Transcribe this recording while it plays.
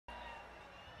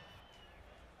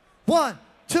1,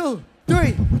 2,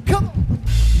 3, come on.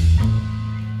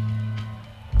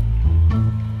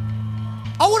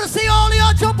 I want to see all of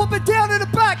y'all jump up and down in the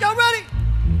back. Y'all ready?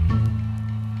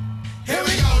 Here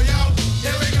we go, yo.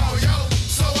 Here we go, yo.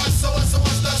 So what's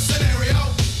the scenario?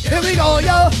 Here we go,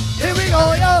 yo. Here we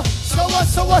go, yo. So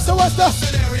what's the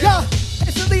scenario? Yeah.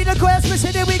 It's the leader Grass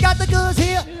mission and we got the goods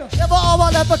here. Never all my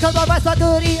left because my rights are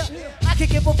good here. I can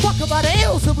give a fuck about the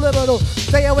ill subliminal.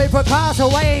 Stay away from crime so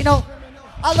I ain't no.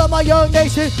 I love my young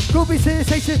nation, groovy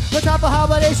sensation, no time for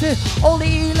hibernation,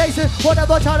 only elation,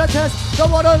 whatever try to test,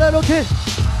 don't want a little kid.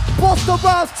 Busta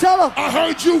Rhymes, tell him. I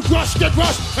heard you rush, get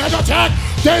rushed, and attack,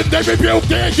 then they rebuke,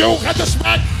 then you had to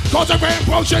smack, cause a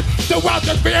implosion, throughout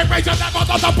this being raised and never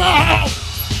does a bow.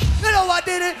 You know I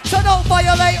did it, so don't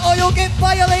violate or you'll get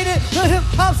violated. The hip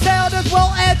hop sound is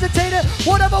well agitated,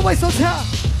 whatever waste of time.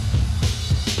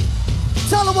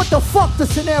 Tell them what the fuck the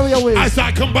scenario is. As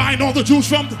I combine all the juice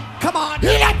from the... Come on.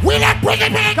 Heal up, wheel up, bring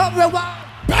it back. Come rewind.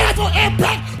 Powerful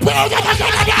impact. Build up,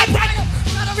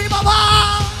 Gotta be my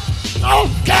mom.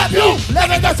 oh, cap you.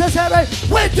 Living necessary.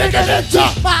 We're digging into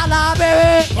my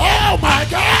library. Oh my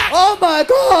God. Oh my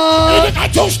God. You think I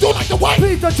juice do like the white?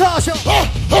 Peter Tasha.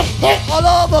 All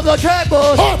over the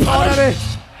trackboard. Pardon me.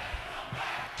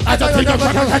 I don't think I'm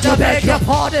gonna catch your bag. Your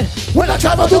pardon. When I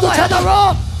travel through the tether.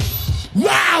 wrong.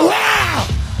 Wow, wow.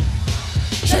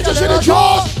 Change your shit in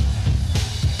drawers.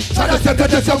 Try to step to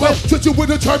this well, shoot you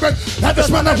with a turban. Have to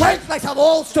smell the rank like some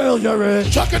old style you're in.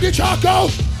 Chuckity Choco.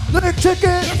 Little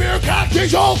chicken. The beer cock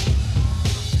diesel.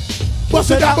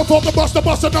 Bust it out before the buster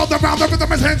all around the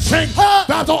rhythm is insane.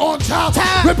 Battle on top,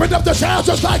 ripping up the sound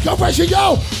just like a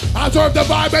ratio. Observe the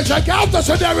vibe and check out the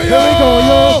scenario. Here we go,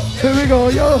 yo. Here we go,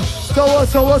 yo. So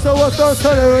what's the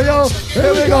scenario?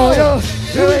 Here we go, yo.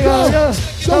 Here we go, yo.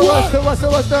 So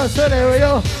what's the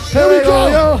scenario? Here we go,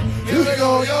 yo. Here we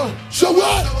go, yo. So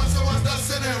what? So what's the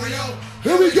scenario?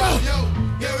 Here we go.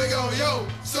 Here we go, yo.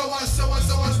 So what's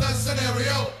the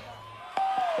scenario?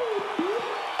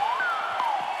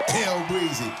 Hell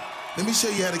breezy. Let me show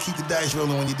you how to keep the dice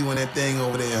rolling when you're doing that thing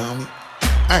over there, homie.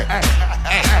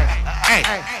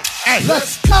 Hey,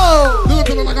 let's go! Do it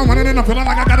feeling like I'm running and I'm feeling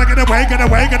like I gotta get away,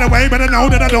 but I know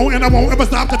that I don't and I won't ever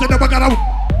stop because I never gotta.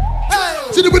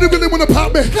 Go! See, they really wanna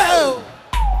pop me. Go!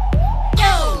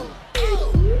 Go!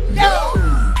 Go!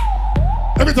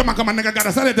 Every time I come, a nigga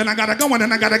gotta sell it, then I gotta go, and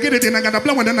then I gotta get it, then I gotta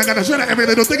blow, and then I gotta shut it. Every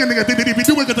little thing a nigga did if you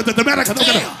do it, because it's the matter, because I'm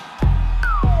gonna.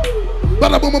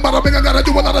 Bada boom, bada bing, I gotta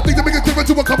do a lot of things to make it clear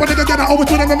to a couple niggas, then I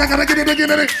overturn them, and I gotta get it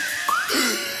again.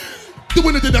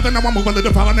 Doing it to death, and now I'm moving to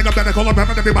the fella, nigga better call up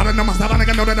everybody know my style,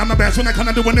 nigga know that I'm the best when I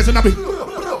come doing this, and I be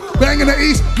banging the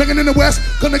east, banging in the west,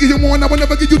 gonna give you more, and I will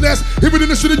never give you less. Hear it in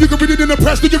the city, you can read it in the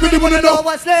press. Do you really wanna know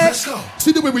what's next?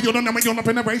 See the way we on, and we on up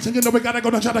in the race, and you know we gotta go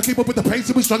and try to keep up with the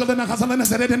pace, and we struggling and hustling and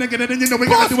set it and get it, and you know we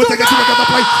gotta do it to get to another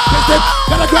place.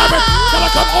 Gotta grab it, gotta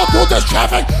come all through this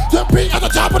traffic to be at the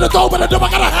top of the door, but I know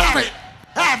I gotta have it.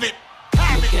 Have it.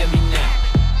 Look at me now.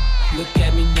 Look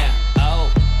at me now.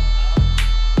 Oh.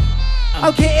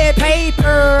 I'm getting paper.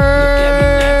 Look at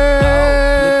me now.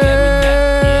 Oh. Look at me now.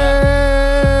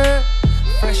 Yeah.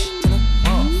 Fresh to the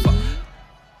motherfucker.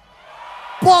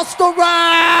 Busta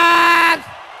Rhymes.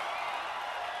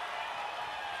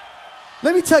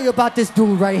 Let me tell you about this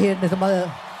dude right here.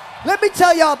 Let me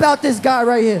tell y'all about this guy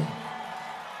right here.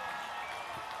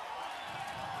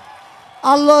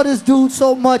 I love this dude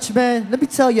so much, man. Let me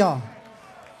tell y'all.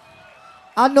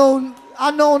 I know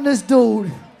this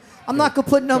dude. I'm not gonna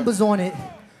put numbers on it.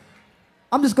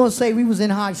 I'm just gonna say we was in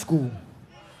high school.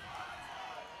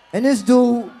 And this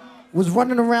dude was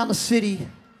running around the city,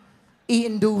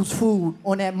 eating dudes' food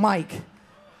on that mic,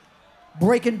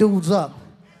 breaking dudes up.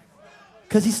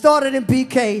 Cause he started in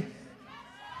BK.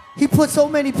 He put so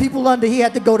many people under, he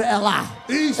had to go to LI.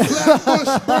 East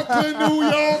Flatbush, Brooklyn, New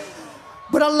York.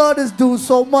 But I love this dude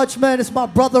so much, man. It's my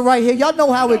brother right here. Y'all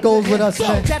know how it goes with us,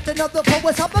 man. Captain of the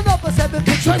poets, I'm another 7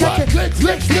 picture. Say what? Licks.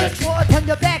 Boy, on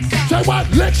your backside. Say what?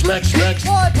 Licks. Boy,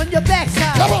 on your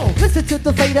backside. Come on. Listen to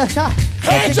the fader shot.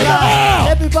 Hands in the air.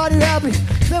 Everybody happy.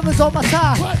 Livers on my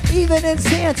side. What? Even in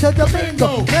Santa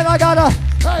Domingo. Then I got a.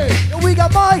 Hey. We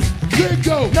got Mike.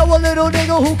 Bingo. Know a little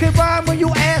nigga who can rhyme when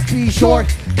you ask. Be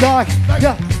short, dark,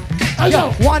 yeah.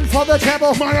 Yo. 1 for the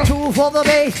treble, 2 for the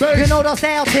bass. You know the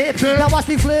style tip. Now watch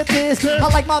me flip this. I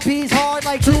like my beats hard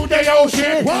like 2-day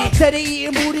ocean. Steady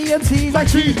eating booty MCs like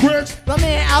cheese grits. My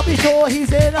man, I'll be sure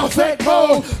he's in effect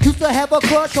mode. Used to have a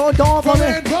crush on Dawn from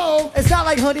it. It's not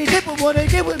like Honey Dip would wanna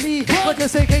get with me. But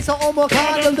just in case I almost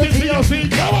caught them the TLC.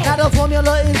 Now the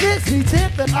formula is this, me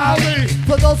Tip and Ali.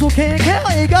 For those who can't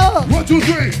count, it goes 1, 2,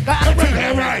 3.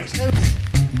 Right.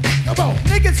 Come on.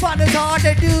 Niggas find it hard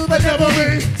to do, but never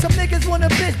me. Some niggas wanna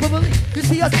bitch, but believe. You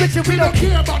see us bitching, We don't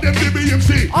care about them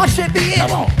DBMC. our shit be it.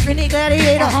 Come on. Any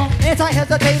gladiator,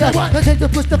 anti-hesitator. Say what? Let's to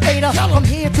push the fader. Tell 'em. From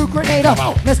here to Grenada. Come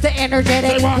on. Mr.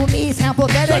 Energetic, Say what? who needs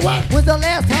sympathetic. Say what? When's the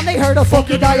last time they heard a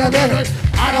funky dialect?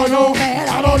 I don't know, man.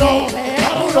 I don't know, man.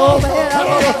 I don't know, man. I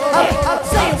don't know.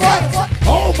 Say what?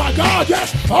 Oh my God,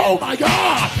 yes. Oh my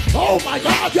God. Oh my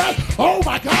God, yes. Oh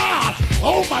my God.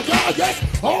 Oh my God, yes.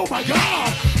 Oh my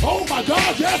God. Oh my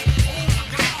God, yes.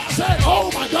 I said,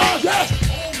 oh my God, yes.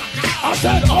 I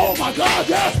said, oh my God,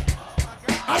 yes.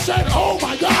 I said, oh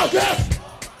my God, yes.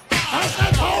 I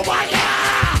said, oh my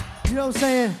God. You know what I'm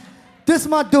saying? This is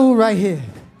my dude right here.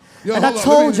 Yo, And I hold on,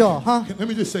 told y'all, huh? Let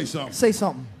me just say something. Say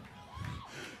something.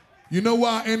 You know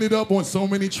why I ended up on so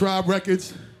many Tribe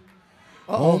records?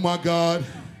 Oh my God.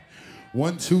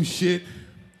 1, 2 shit.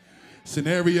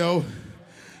 Scenario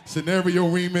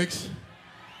remix.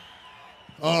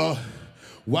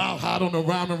 Wild Hot on the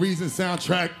Rhyme and Reason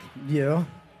soundtrack. Yeah.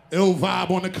 Ill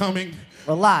Vibe on the Coming.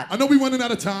 A lot. I know we running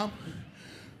out of time,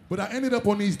 but I ended up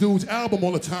on these dudes' album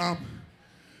all the time.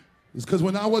 It's because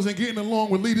when I wasn't getting along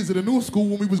with leaders of the new school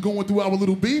when we was going through our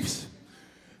little beefs,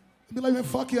 I'd be like, man,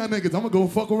 fuck y'all niggas. I'm gonna go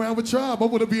fuck around with Tribe. I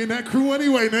wanna be in that crew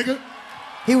anyway, nigga.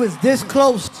 He was this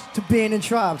close to being in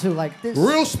Tribe too, like this.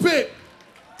 Real spit.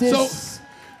 This. So,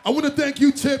 I wanna thank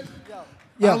you, Tip,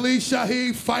 Yo. Ali,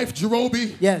 Shaheed, Fife,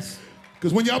 Jerobi. Yes.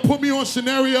 Because when y'all put me on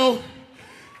Scenario,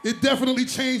 it definitely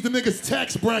changed the nigga's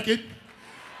tax bracket.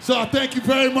 So I thank you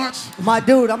very much. My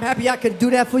dude, I'm happy I could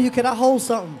do that for you. Can I hold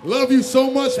something? Love you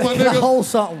so much, my Can I nigga. hold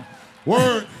something?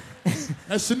 Word.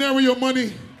 That Scenario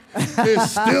money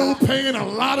is still paying a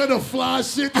lot of the fly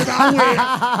shit that I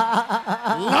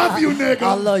wear. Love you, nigga.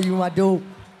 I love you, my dude.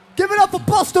 Give it up for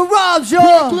Busta Rhymes, yo.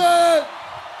 Brooklyn.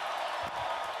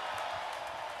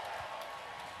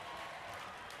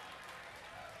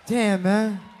 Damn,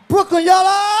 man. Brooklyn, y'all.